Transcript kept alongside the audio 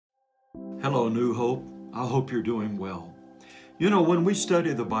Hello, New Hope. I hope you're doing well. You know, when we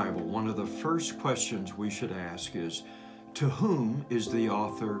study the Bible, one of the first questions we should ask is, to whom is the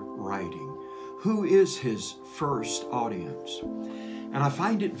author writing? Who is his first audience? And I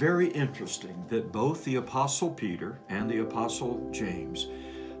find it very interesting that both the Apostle Peter and the Apostle James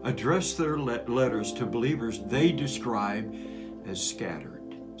address their letters to believers they describe as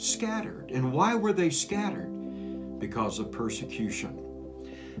scattered. Scattered. And why were they scattered? Because of persecution.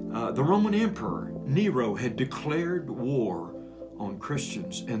 The Roman Emperor Nero had declared war on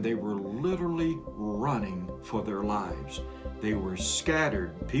Christians, and they were literally running for their lives. They were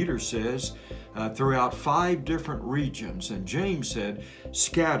scattered, Peter says, throughout 5 different regions, and James said,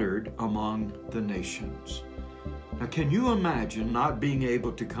 scattered among the nations. Now, can you imagine not being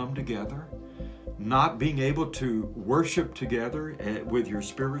able to come together, not being able to worship together with your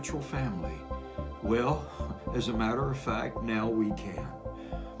spiritual family? Well, as a matter of fact, now we can.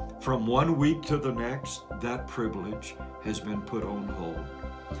 From one week to the next, that privilege has been put on hold.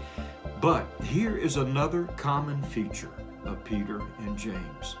 But here is another common feature of Peter and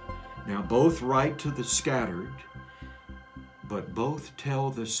James. Now, both write to the scattered, but both tell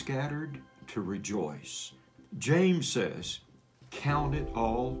the scattered to rejoice. James says, count it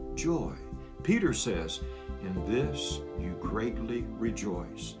all joy. Peter says, in this you greatly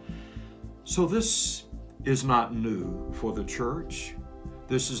rejoice. So this is not new for the church.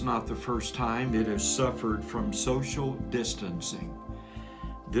 This is not the first time it has suffered from social distancing.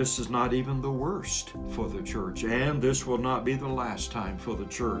 This is not even the worst for the church, and this will not be the last time for the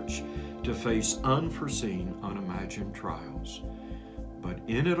church to face unforeseen, unimagined trials. But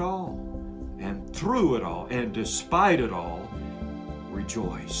in it all, and through it all, and despite it all,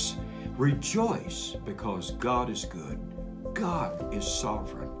 rejoice. Rejoice because God is good, God is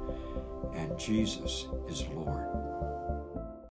sovereign, and Jesus is Lord.